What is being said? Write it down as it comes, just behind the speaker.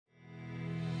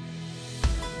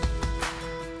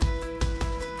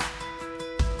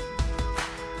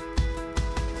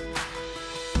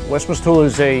Westminster Tool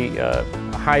is a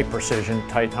high precision,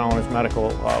 tight tolerance medical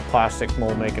plastic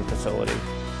mold making facility.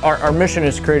 Our mission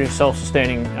is to create a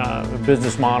self-sustaining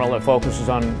business model that focuses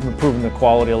on improving the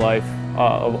quality of life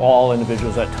of all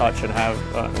individuals that touch and have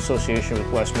an association with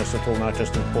Westminster Tool, not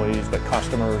just employees, but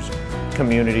customers,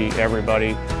 community,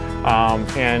 everybody.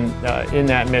 In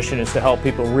that mission is to help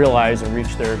people realize and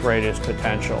reach their greatest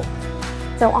potential.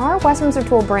 So our Westminster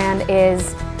Tool brand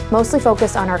is mostly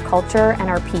focused on our culture and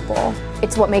our people.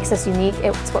 It's what makes us unique,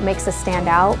 it's what makes us stand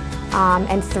out.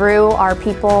 And through our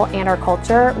people and our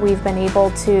culture, we've been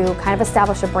able to kind of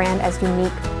establish a brand as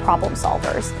unique problem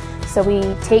solvers. So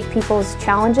we take people's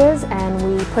challenges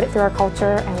and we put it through our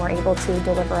culture, and we're able to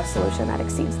deliver a solution that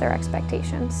exceeds their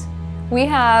expectations. We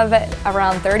have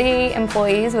around 30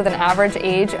 employees with an average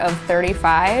age of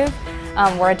 35.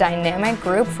 We're a dynamic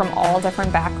group from all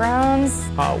different backgrounds.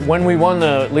 When we won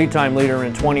the Leadtime Leader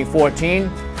in 2014,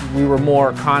 we were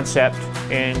more concept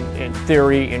and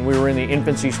theory, and we were in the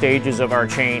infancy stages of our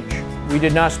change. We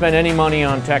did not spend any money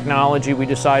on technology. We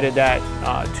decided that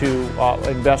to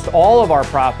invest all of our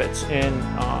profits in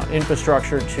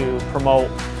infrastructure to promote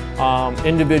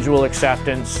individual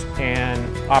acceptance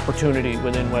and opportunity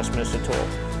within Westminster Tool.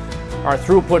 Our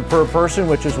throughput per person,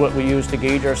 which is what we use to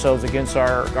gauge ourselves against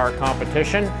our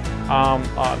competition,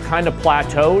 kind of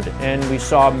plateaued, and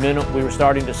we were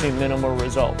starting to see minimal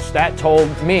results. That told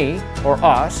me, or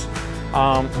us,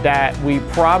 that we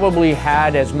probably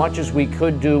had as much as we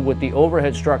could do with the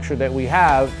overhead structure that we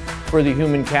have for the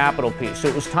human capital piece. So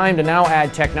it was time to now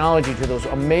add technology to those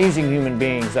amazing human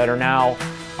beings that are now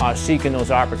seeking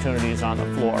those opportunities on the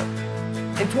floor.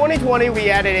 In 2020, we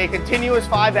added a continuous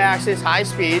 5-axis high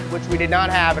speed, which we did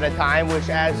not have at a time, which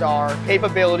adds our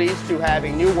capabilities to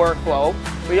having new workflow.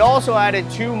 We also added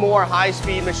 2 more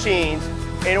high-speed machines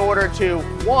in order to,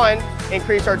 1,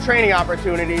 increase our training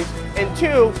opportunities, and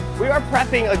 2, we are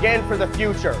prepping again for the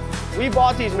future. We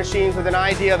bought these machines with an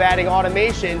idea of adding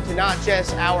automation to not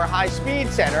just our high-speed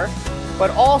center, but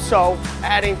also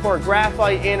adding for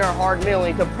graphite in our hard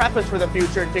milling to prep us for the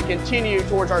future to continue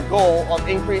towards our goal of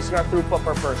increasing our throughput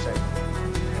per person.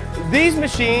 These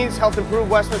machines help improve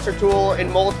Westminster Tool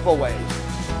in multiple ways.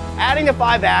 Adding the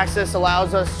 5-axis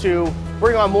allows us to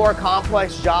bring on more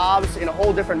complex jobs in a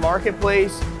whole different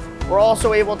marketplace. We're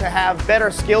also able to have better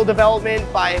skill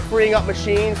development by freeing up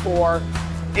machines for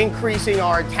increasing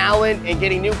our talent and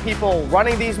getting new people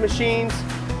running these machines.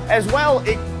 As well,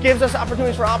 it gives us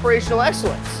opportunities for operational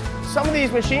excellence. Some of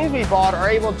these machines we bought are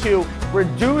able to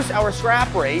reduce our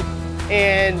scrap rate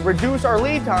and reduce our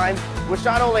lead time, which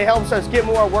not only helps us get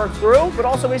more work through, but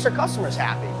also makes our customers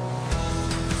happy.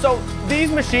 So these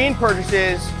machine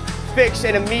purchases fix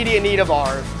an immediate need of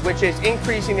ours, which is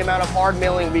increasing the amount of hard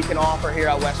milling we can offer here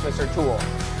at Westminster Tool.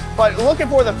 But looking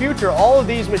for the future, all of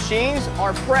these machines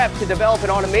are prepped to develop an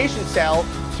automation cell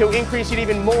to increase it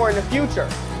even more in the future.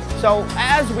 So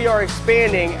as we are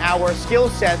expanding our skill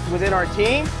sets within our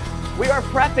team, we are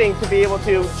prepping to be able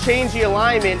to change the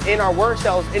alignment in our work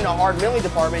cells in the hard milling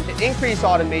department to increase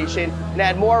automation and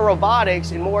add more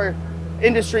robotics and more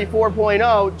Industry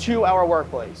 4.0 to our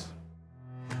workplace.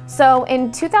 So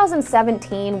in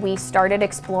 2017, we started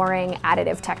exploring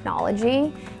additive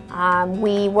technology.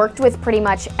 We worked with pretty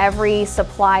much every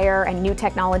supplier and new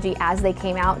technology as they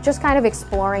came out, just kind of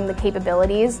exploring the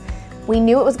capabilities. We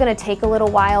knew it was going to take a little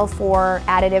while for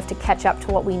additive to catch up to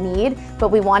what we need, but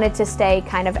we wanted to stay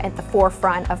kind of at the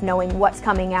forefront of knowing what's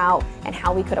coming out and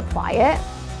how we could apply it.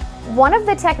 One of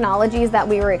the technologies that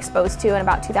we were exposed to in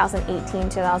about 2018,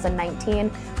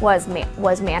 2019 was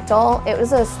Mantle. It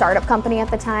was a startup company at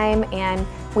the time, and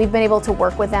we've been able to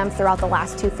work with them throughout the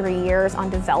last 2-3 years on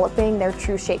developing their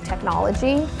True Shape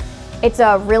technology. It's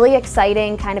a really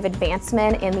exciting kind of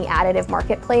advancement in the additive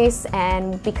marketplace,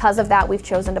 and because of that, we've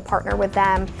chosen to partner with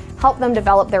them, help them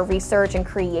develop their research and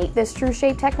create this True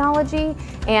Shape technology,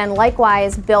 and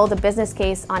likewise build a business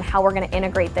case on how we're going to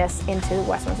integrate this into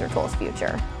Westminster Tool's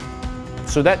future.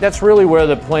 So that's really where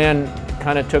the plan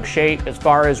kind of took shape as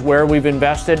far as where we've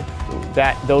invested.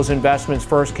 Those investments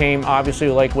first came, obviously,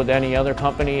 like with any other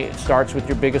company, it starts with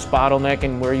your biggest bottleneck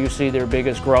and where you see their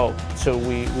biggest growth. So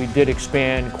we did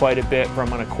expand quite a bit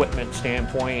from an equipment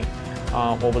standpoint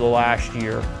over the last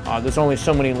year. There's only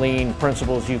so many lean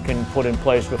principles you can put in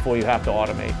place before you have to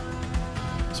automate.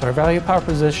 So our value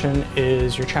proposition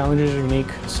is your challenges are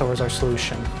unique, so is our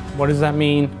solution. What does that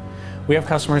mean? We have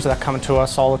customers that come to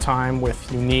us all the time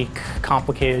with unique,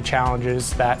 complicated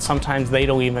challenges that sometimes they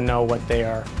don't even know what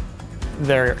they're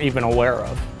even aware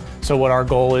of. So what our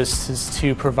goal is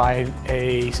to provide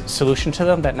a solution to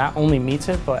them that not only meets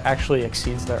it, but actually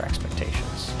exceeds their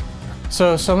expectations.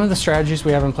 So some of the strategies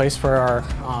we have in place for our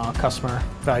customer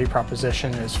value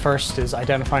proposition is first is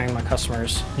identifying my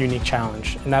customer's unique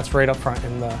challenge, and that's right up front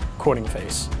in the quoting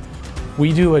phase.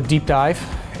 We do a deep dive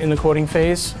in the quoting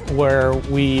phase where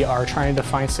we are trying to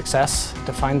define success,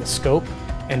 define the scope,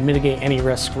 and mitigate any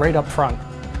risk right up front,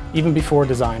 even before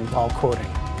design while quoting.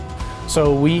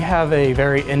 So we have a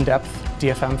very in-depth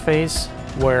DFM phase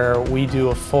where we do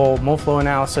a full mold flow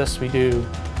analysis. We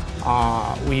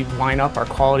line up our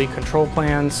quality control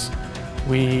plans.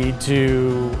 We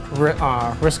do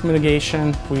risk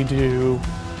mitigation. We do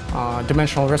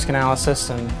dimensional risk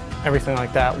analysis and everything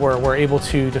like that, where we're able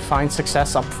to define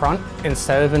success up front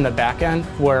instead of in the back end,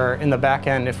 where in the back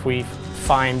end, if we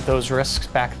find those risks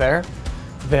back there,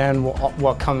 then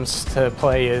what comes to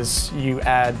play is you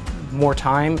add more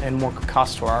time and more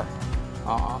cost to our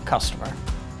customer.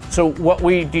 So what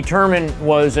we determined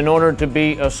was, in order to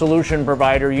be a solution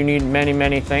provider, you need many,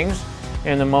 many things,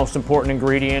 and the most important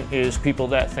ingredient is people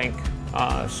that think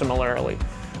similarly.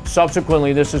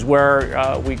 Subsequently, this is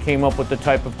where we came up with the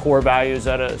type of core values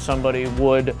that somebody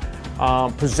would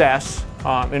possess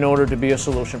in order to be a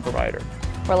solution provider.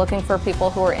 We're looking for people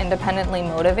who are independently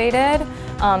motivated,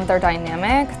 they're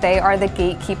dynamic, they are the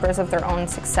gatekeepers of their own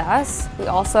success. We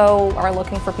also are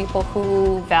looking for people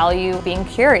who value being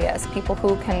curious, people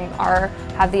who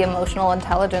have the emotional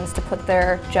intelligence to put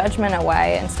their judgment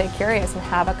away and stay curious and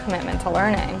have a commitment to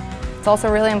learning. It's also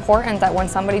really important that when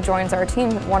somebody joins our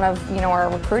team, one of our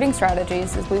recruiting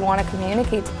strategies is we want to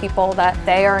communicate to people that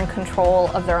they are in control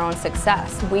of their own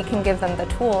success. We can give them the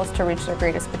tools to reach their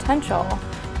greatest potential.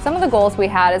 Some of the goals we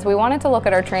had is we wanted to look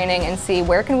at our training and see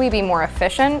where can we be more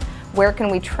efficient, where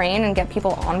can we train and get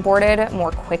people onboarded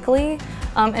more quickly,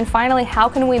 and finally, how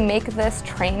can we make this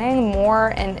training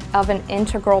more of an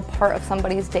integral part of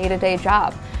somebody's day-to-day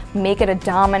job, make it a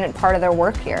dominant part of their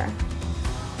work here.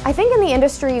 I think in the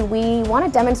industry, we want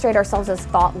to demonstrate ourselves as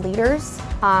thought leaders.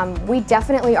 We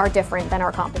definitely are different than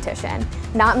our competition.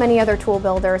 Not many other tool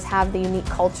builders have the unique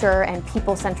culture and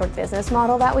people-centric business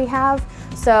model that we have.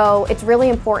 So it's really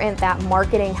important that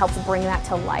marketing helps bring that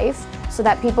to life so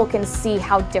that people can see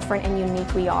how different and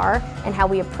unique we are and how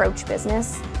we approach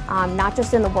business, not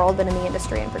just in the world, but in the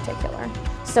industry in particular.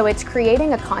 So it's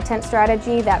creating a content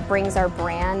strategy that brings our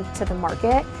brand to the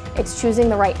market. It's choosing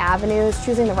the right avenues,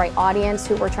 choosing the right audience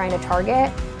who we're trying to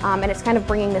target, and it's kind of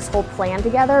bringing this whole plan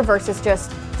together versus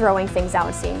just throwing things out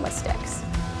and seeing what sticks.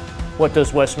 What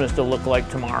does Westminster look like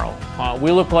tomorrow?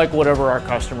 We look like whatever our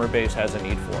customer base has a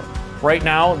need for. Right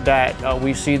now that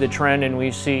we see the trend and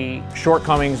we see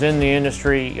shortcomings in the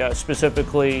industry,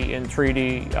 specifically in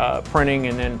 3D printing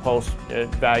and then post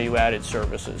value-added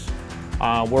services.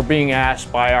 We're being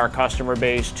asked by our customer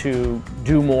base to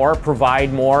do more,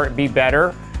 provide more, be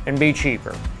better, and be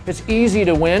cheaper. It's easy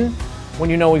to win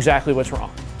when you know exactly what's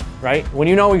wrong, right? When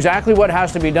you know exactly what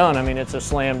has to be done, I mean, it's a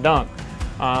slam dunk.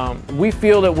 We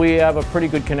feel that we have a pretty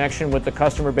good connection with the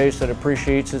customer base that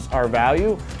appreciates our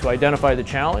value to identify the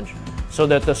challenge, so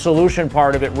that the solution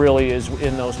part of it really is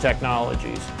in those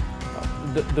technologies.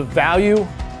 The value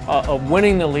of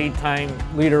winning the Leadtime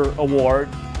Leader Award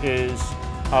is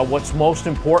what's most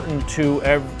important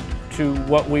to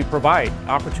what we provide,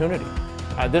 opportunity.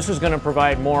 This is going to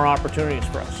provide more opportunities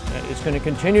for us. It's going to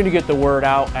continue to get the word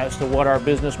out as to what our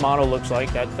business model looks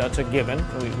like. That's a given.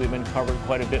 We've been covered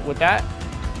quite a bit with that.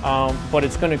 But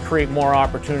it's going to create more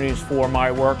opportunities for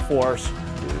my workforce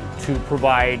to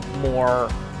provide more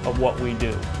of what we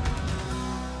do.